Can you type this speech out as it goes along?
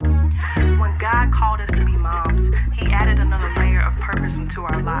system to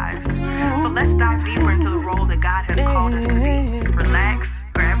our lives. So let's dive deeper into the role that God has called us to be. Relax,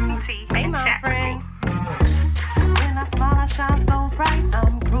 grab some tea, and chat with me. When I smile, I shine so bright.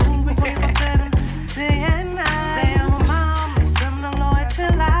 I'm grooving 24/7, day and night. Say I'm a mom, serve the Lord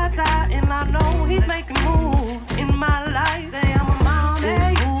till I die, and I know He's making moves in my life. Say I'm a mom,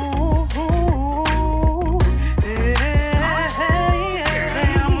 hey,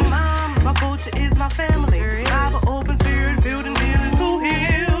 Say I'm a mom, my culture is my family. Bible, open spirit, building, healing to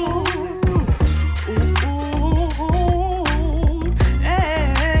heal.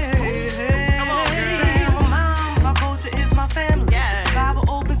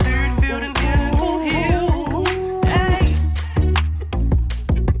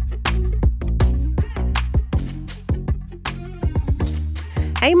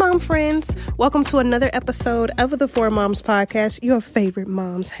 Hey, mom friends. Welcome to another episode of the Four Moms Podcast, your favorite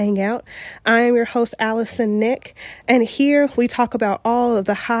moms hangout. I am your host, Allison Nick, and here we talk about all of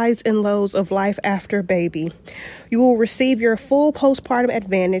the highs and lows of life after baby. You will receive your full postpartum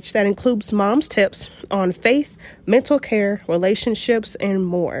advantage that includes mom's tips on faith, mental care, relationships, and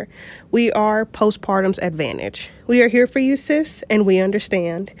more. We are Postpartum's Advantage. We are here for you, sis, and we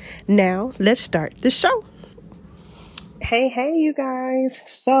understand. Now, let's start the show. Hey, you guys.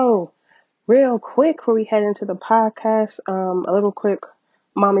 So, real quick before we head into the podcast, a little quick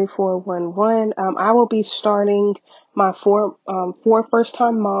Mommy 411. I will be starting my four first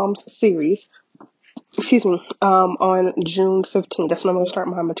time moms series, on June 15th. That's when I'm going to start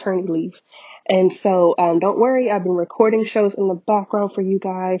my maternity leave. And so, don't worry, I've been recording shows in the background for you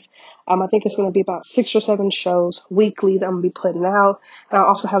guys. I think it's going to be about 6 or 7 shows weekly that I'm going to be putting out. And I'll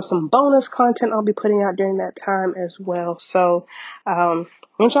also have some bonus content I'll be putting out during that time as well. So, don't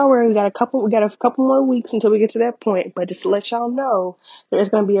y'all worry, we got a couple more weeks until we get to that point. But just to let y'all know, there is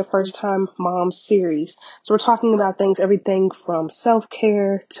going to be a first time mom series. So we're talking about everything from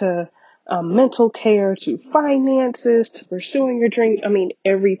self-care to mental care to finances to pursuing your dreams. I mean,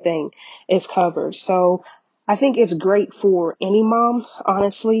 everything is covered. So I think it's great for any mom,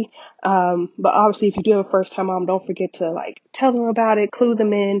 honestly. But obviously, if you do have a first time mom, don't forget to tell them about it, clue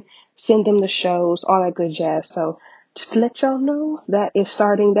them in, send them the shows, all that good jazz. So just to let y'all know that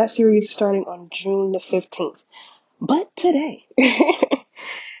series is starting on June the 15th. But today,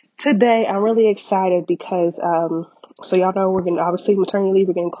 I'm really excited because, so y'all know we're obviously maternity leave,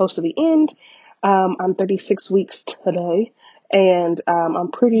 we're getting close to the end. I'm 36 weeks today, and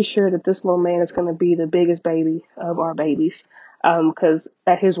I'm pretty sure that this little man is going to be the biggest baby of our babies, because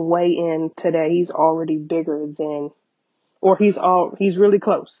at his weigh-in today, he's already bigger than, or he's really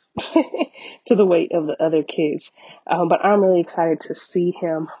close to the weight of the other kids. But I'm really excited to see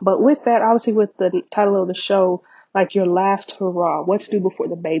him. But with that, obviously with the title of the show, your last hurrah, what's due before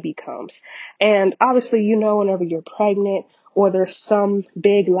the baby comes. And obviously, whenever you're pregnant or there's some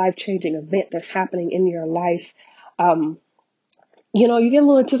big life-changing event that's happening in your life, you get a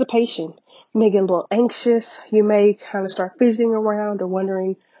little anticipation. You may get a little anxious. You may kind of start fidgeting around or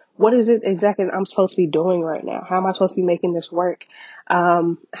wondering, what is it exactly that I'm supposed to be doing right now? How am I supposed to be making this work?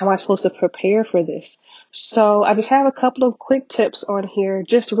 How am I supposed to prepare for this? So I just have a couple of quick tips on here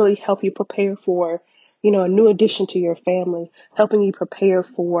just to really help you prepare for, a new addition to your family, helping you prepare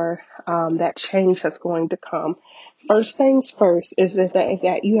for that change that's going to come. First things first is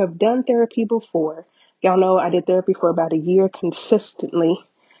that you have done therapy before. Y'all know I did therapy for about a year consecutively.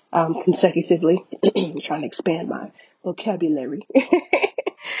 Trying to expand my vocabulary.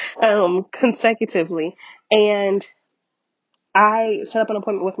 Consecutively. And I set up an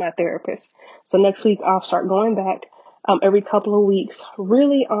appointment with my therapist. So next week I'll start going back every couple of weeks.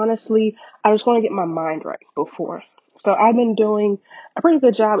 Really, honestly, I just want to get my mind right before. So I've been doing a pretty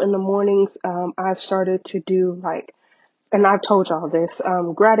good job in the mornings. I've started to do and I've told y'all this,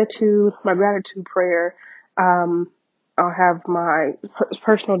 my gratitude prayer. I'll have my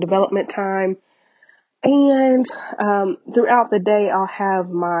personal development time. And throughout the day, I'll have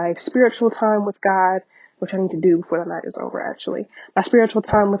my spiritual time with God, which I need to do before the night is over, actually. My spiritual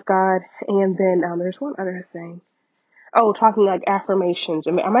time with God. And then there's one other thing. Oh, talking affirmations.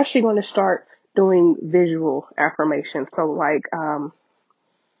 I'm actually going to start doing visual affirmations. So what are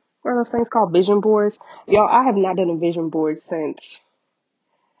those things called? Vision boards. Y'all, I have not done a vision board since,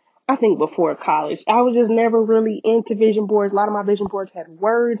 I think, before college. I was just never really into vision boards. A lot of my vision boards had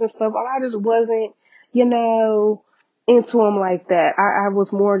words and stuff. I just wasn't, into them like that. I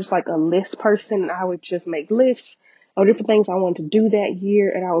was more just a list person, and I would just make lists of different things I wanted to do that year,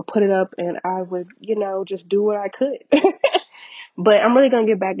 and I would put it up, and I would, just do what I could. But I'm really going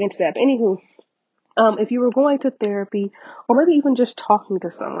to get back into that. But anywho, If you were going to therapy, or maybe even just talking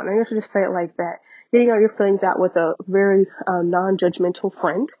to someone, I should just say it like that, getting all your feelings out with a very non-judgmental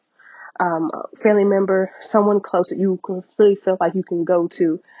friend, family member, someone close that you can really feel like you can go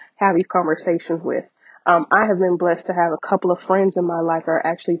to have these conversations with. I have been blessed to have a couple of friends in my life that are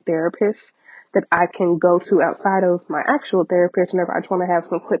actually therapists that I can go to outside of my actual therapist whenever I just want to have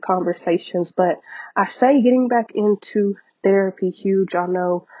some quick conversations. But I say getting back into therapy huge. I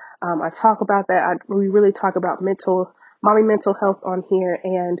know I talk about that. We really talk about mommy mental health on here,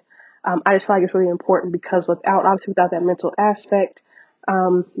 and I just feel like it's really important because obviously without that mental aspect,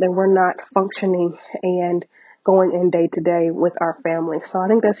 then we're not functioning and going in day to day with our family. So I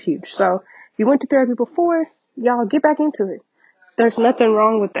think that's huge. So if you went to therapy before, y'all get back into it. There's nothing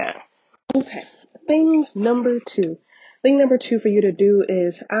wrong with that. Okay. Thing number two. Thing number two for you to do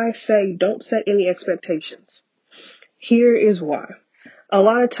is I say don't set any expectations. Here is why. A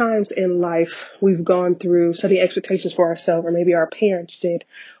lot of times in life, we've gone through setting expectations for ourselves, or maybe our parents did,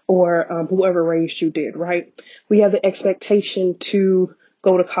 or whoever raised you did, right? We have the expectation to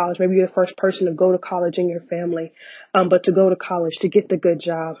go to college. Maybe you're the first person to go to college in your family, but to go to college, to get the good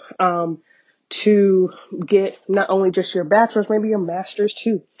job, to get not only just your bachelor's, maybe your master's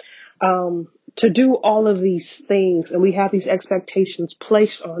too. To do all of these things, and we have these expectations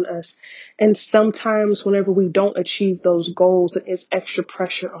placed on us. And sometimes whenever we don't achieve those goals, it is extra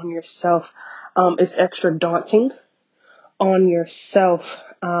pressure on yourself. It's extra daunting on yourself.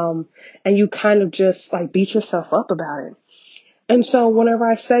 And you kind of just like beat yourself up about it. And so whenever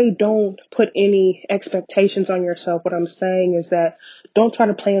I say don't put any expectations on yourself, what I'm saying is that don't try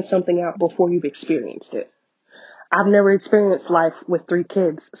to plan something out before you've experienced it. I've never experienced life with 3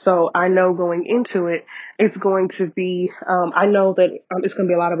 kids, so I know going into it, it's going to be, I know that it's going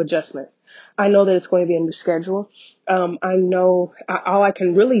to be a lot of adjustment. I know that it's going to be a new schedule. I know all I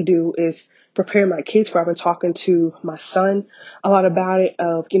can really do is prepare my kids for. I've been talking to my son a lot about it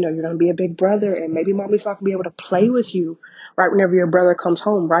of, you're going to be a big brother and maybe mommy's not going to be able to play with you right whenever your brother comes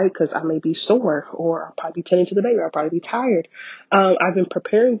home, right? Because I may be sore or I'll probably be tending to the baby. I'll probably be tired. I've been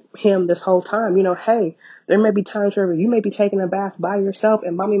preparing him this whole time, hey, there may be times where you may be taking a bath by yourself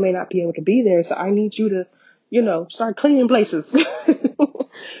and mommy may not be able to be there. So I need you to, start cleaning places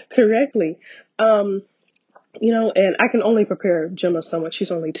correctly. And I can only prepare Gemma so much.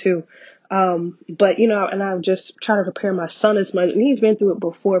 She's only 2. But, and I've just trying to prepare my son as much, and he's been through it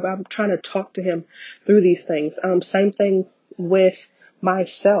before, but I'm trying to talk to him through these things. Same thing with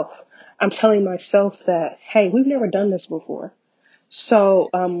myself. I'm telling myself that, hey, we've never done this before. So,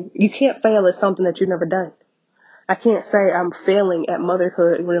 you can't fail at something that you've never done. I can't say I'm failing at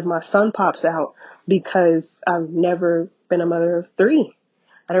motherhood when my son pops out because I've never been a mother of 3.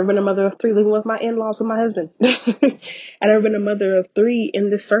 I've never been a mother of 3 living with my in-laws with my husband. I've never been a mother of 3 in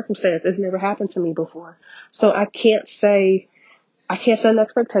this circumstance. It's never happened to me before. So I can't set an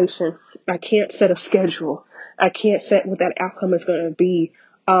expectation. I can't set a schedule. I can't set what that outcome is going to be.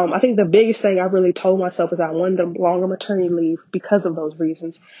 I think the biggest thing I really told myself is I wanted a longer maternity leave because of those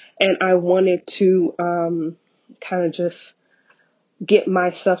reasons. And I wanted to kind of just get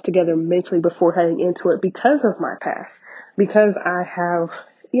myself together mentally before heading into it because of my past, because I have,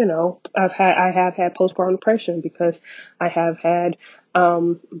 I have had postpartum depression, because I have had,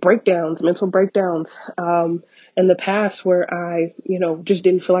 mental breakdowns, in the past where I, just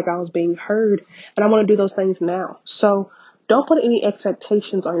didn't feel like I was being heard, and I want to do those things now. So don't put any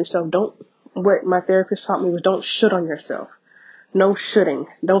expectations on yourself. What my therapist taught me was don't should on yourself. No shoulding.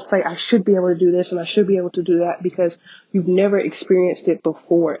 Don't say I should be able to do this and I should be able to do that, because you've never experienced it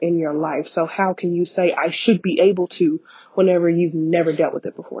before in your life. So how can you say I should be able to whenever you've never dealt with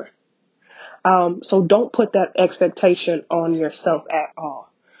it before? So don't put that expectation on yourself at all.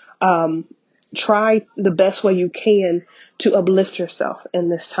 Try the best way you can to uplift yourself in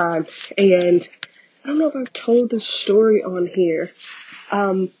this time. And I don't know if I've told this story on here.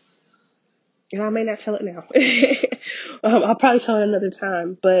 And I may not tell it now. I'll probably tell it another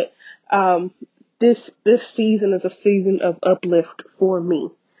time. But this season is a season of uplift for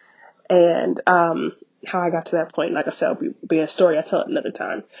me. And how I got to that point, like I said, will be a story. I'll tell it another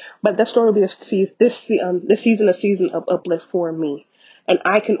time. But that story will be this season a season of uplift for me. And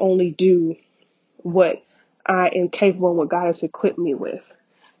I can only do what I am capable of, what God has equipped me with.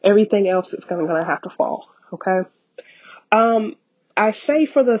 Everything else is going to have to fall. Okay. I say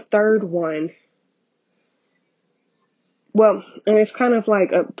for the third one, well, and it's kind of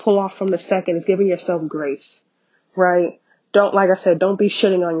like a pull off from the second, is giving yourself grace, right? Like I said, don't be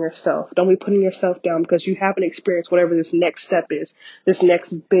shitting on yourself. Don't be putting yourself down because you haven't experienced whatever this next step is, this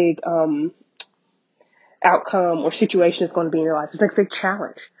next big, outcome or situation is going to be in your life, this next big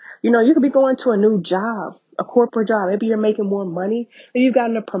challenge. You could be going to a new job, a corporate job. Maybe you're making more money. Maybe you've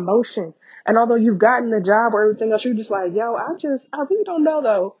gotten a promotion. And although you've gotten the job or everything else, you're just like, yo, I really don't know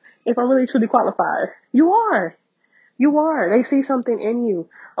though if I'm really truly qualified. You are. You are. They see something in you.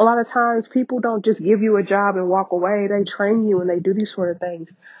 A lot of times people don't just give you a job and walk away. They train you and they do these sort of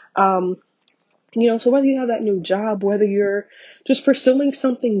things. So whether you have that new job, whether you're just pursuing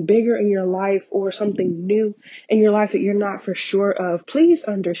something bigger in your life or something new in your life that you're not for sure of, please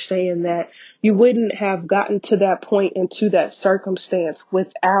understand that you wouldn't have gotten to that point and to that circumstance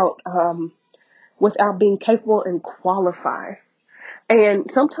without being capable and qualified.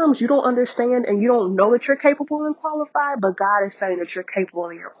 And sometimes you don't understand and you don't know that you're capable and qualified, but God is saying that you're capable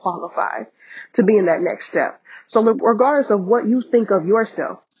and you're qualified to be in that next step. So regardless of what you think of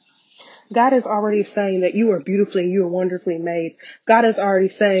yourself, God is already saying that you are beautifully and you are wonderfully made. God is already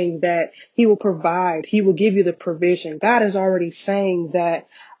saying that He will provide. He will give you the provision. God is already saying that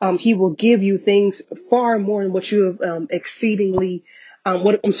He will give you things far more than what you have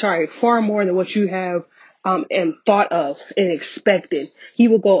far more than what you have and thought of and expected. He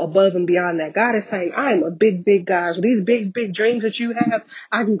will go above and beyond that. God is saying, I am a big, big God. So these big, big dreams that you have,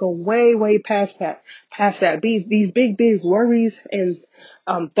 I can go way, way past that. These big, big worries and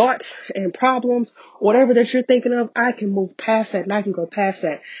thoughts and problems, whatever that you're thinking of, I can move past that and I can go past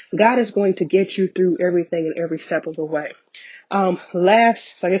that. God is going to get you through everything and every step of the way. So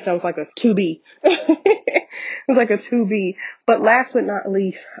I guess that was like a 2B. It was like a 2B. But last but not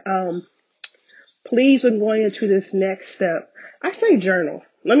least, please, when going into this next step, I say journal.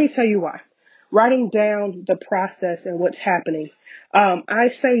 Let me tell you why. Writing down the process and what's happening. I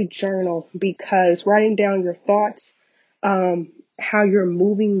say journal because writing down your thoughts, how you're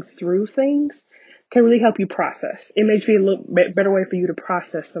moving through things can really help you process. It makes be a little bit better way for you to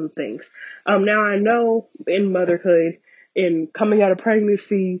process some things. Now I know in motherhood, in coming out of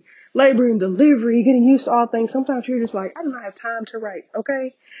pregnancy, labor and delivery, getting used to all things, sometimes you're just like, I don't have time to write,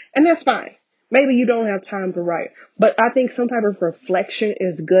 okay? And that's fine. Maybe you don't have time to write, but I think some type of reflection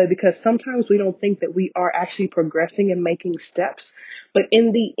is good because sometimes we don't think that we are actually progressing and making steps, but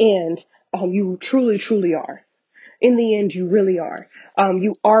in the end, you truly, truly are. In the end, you really are.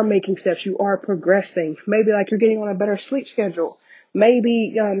 You are making steps. You are progressing. Maybe like you're getting on a better sleep schedule.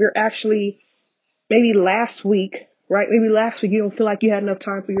 Maybe maybe last week, right? Maybe last week you don't feel like you had enough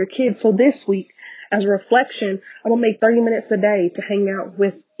time for your kids. So this week, as a reflection, I'm going to make 30 minutes a day to hang out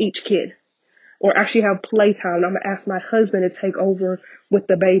with each kid. Or actually have playtime. I'm going to ask my husband to take over with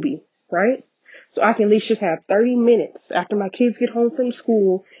the baby, right? So I can at least just have 30 minutes after my kids get home from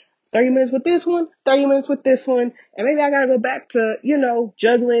school, 30 minutes with this one, 30 minutes with this one, and maybe I got to go back to,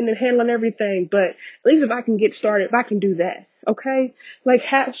 juggling and handling everything. But at least if I can get started, if I can do that, okay? Like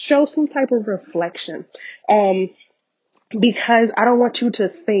show some type of reflection. Because I don't want you to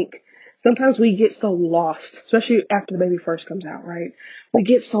think. Sometimes we get so lost, especially after the baby first comes out, right? We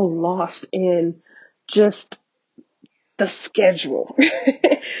get so lost in just the schedule.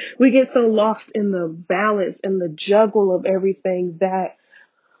 We get so lost in the balance and the juggle of everything that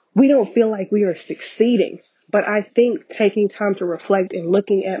we don't feel like we are succeeding. But I think taking time to reflect and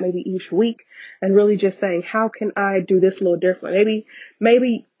looking at maybe each week and really just saying, how can I do this a little different?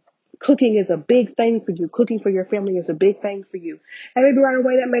 Maybe cooking is a big thing for you. Cooking for your family is a big thing for you. And maybe right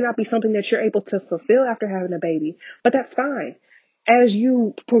away that may not be something that you're able to fulfill after having a baby, but that's fine. As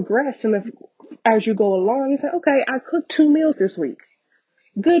you progress and as you go along, you say, okay, I cooked 2 meals this week.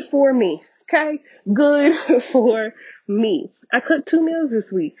 Good for me. Okay. Good for me. I cooked 2 meals this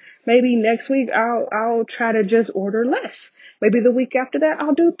week. Maybe next week I'll try to just order less. Maybe the week after that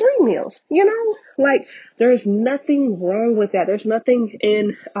I'll do 3 meals. Like there's nothing wrong with that. There's nothing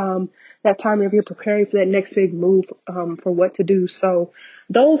in that time if you're preparing for that next big move for what to do. So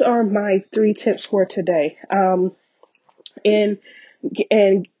those are my 3 tips for today. And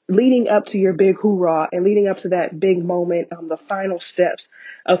leading up to your big hoorah and leading up to that big moment, the final steps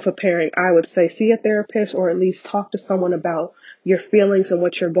of preparing, I would say see a therapist or at least talk to someone about your feelings and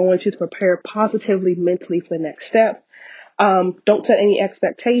what you're going to prepare positively mentally for the next step. Don't set any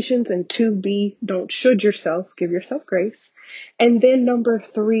expectations. And 2B, don't should yourself, give yourself grace. And then number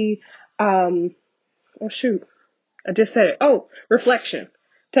 3, I just said it. Oh, reflection.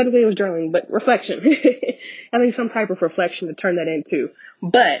 Technically it was journaling, but reflection. I think some type of reflection to turn that into.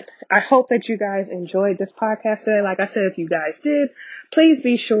 But I hope that you guys enjoyed this podcast today. Like I said, if you guys did, please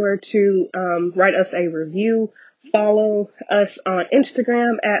be sure to write us a review Follow us on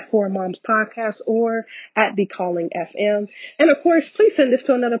Instagram at 4Moms Podcast or at The Calling FM. And of course, please send this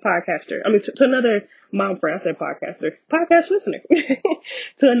to another podcaster. To another mom friend. I said podcaster. Podcast listener.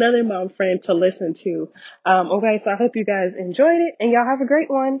 To another mom friend to listen to. Okay, so I hope you guys enjoyed it and y'all have a great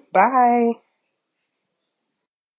one. Bye.